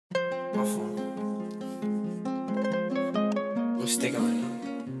my phone. I'm sticking right now.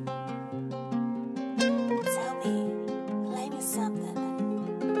 Tell me, play me something.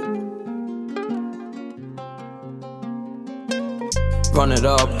 Run it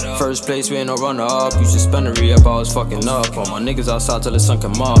up, first place we ain't no runner up. Used to spend a re-up, I was fucking up. All my niggas outside till the sun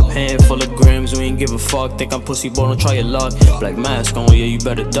come up. Hand full of grams, we ain't give a fuck. Think I'm pussy, boy, don't try your luck. Black mask on, yeah, you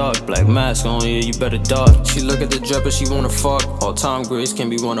better duck. Black mask on, yeah, you better duck. She look at the drip and she wanna fuck. All time greats can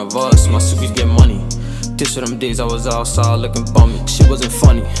be one of us. My sukies get money. This for them days I was outside looking bummy. Shit wasn't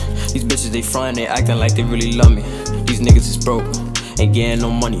funny. These bitches they frontin', they acting like they really love me. These niggas is broke, ain't getting no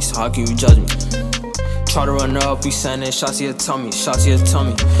money, so how can you judge me? Try to run up, we sending shots to your tummy, shots to your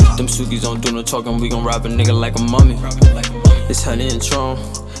tummy. Them sukies don't do no talking, we gon' rap a nigga like a mummy. This honey and Tron,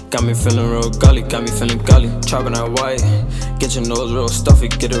 got me feeling real gully, got me feeling gully. Chopping that white, get your nose real stuffy,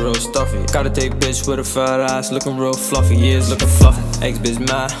 get it real stuffy. Got a thick bitch with a fat ass, looking real fluffy, yeah, it's looking fluffy. Ex bitch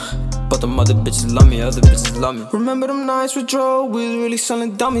mad, but them other bitches love me, other bitches love me. Remember them nights with Dro, we was really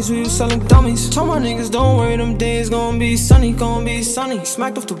selling dummies, we was selling dummies. Told my niggas don't worry, them days gon' be sunny, gon' be sunny.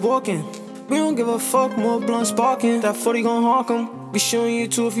 Smacked off the walking. We don't give a fuck, more blunt sparking. That 40 gon' honk 'em. Be shooting you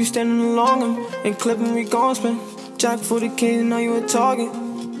too if you standing along 'em. And clipping, we gon' spin. Jack 40K, now you a target.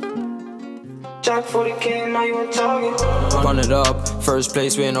 Jack 40K, now you a target. Run it up, first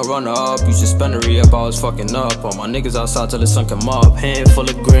place, we ain't no runner up. Used to spend a re-up, I was fucking up. All my niggas outside till the sun come up. Hand full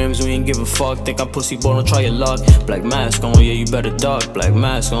of grams, we ain't give a fuck. Think I'm pussy, boy, don't try your luck. Black mask on, yeah, you better duck. Black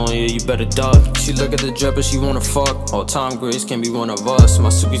mask on, yeah, you better duck. She look at the drip and she wanna fuck. All time greats can be one of us. My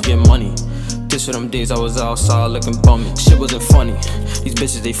sukies get money. This for them days I was outside looking bummy. Shit wasn't funny. These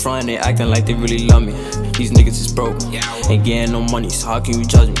bitches they frontin', they acting like they really love me. These niggas is broke, ain't getting no money, so how can you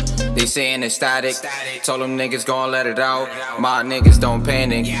judge me? They saying it's static, told them niggas gon' let it out. My niggas don't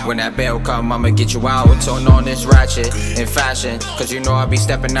panic, when that bail come I'ma get you out. Tone on this ratchet, in fashion, cause you know I be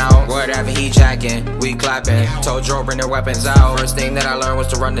stepping out. Whatever he jacking, we clapping. Told Joe bring their weapons out. First thing that I learned was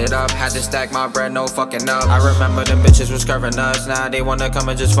to run it up. Had to stack my bread, no fucking up. I remember them bitches was curving us, now they wanna come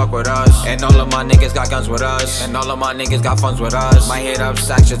and just fuck with us. And all of my niggas got guns with us, and all of my niggas got funds with us. Might hit up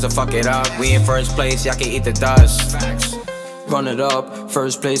stacks just to fuck it up. We in first place, y'all can eat the dust. Run it up,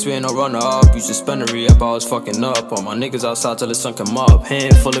 first place, we ain't no runner up. Used to spend a re-up, I was fucking up. All my niggas outside till the sun come up.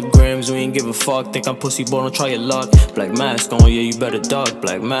 Hand full of grams, we ain't give a fuck. Think I'm pussy, boy, don't try your luck. Black mask on, yeah, you better duck.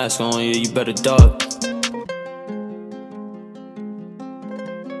 Black mask on, yeah, you better duck.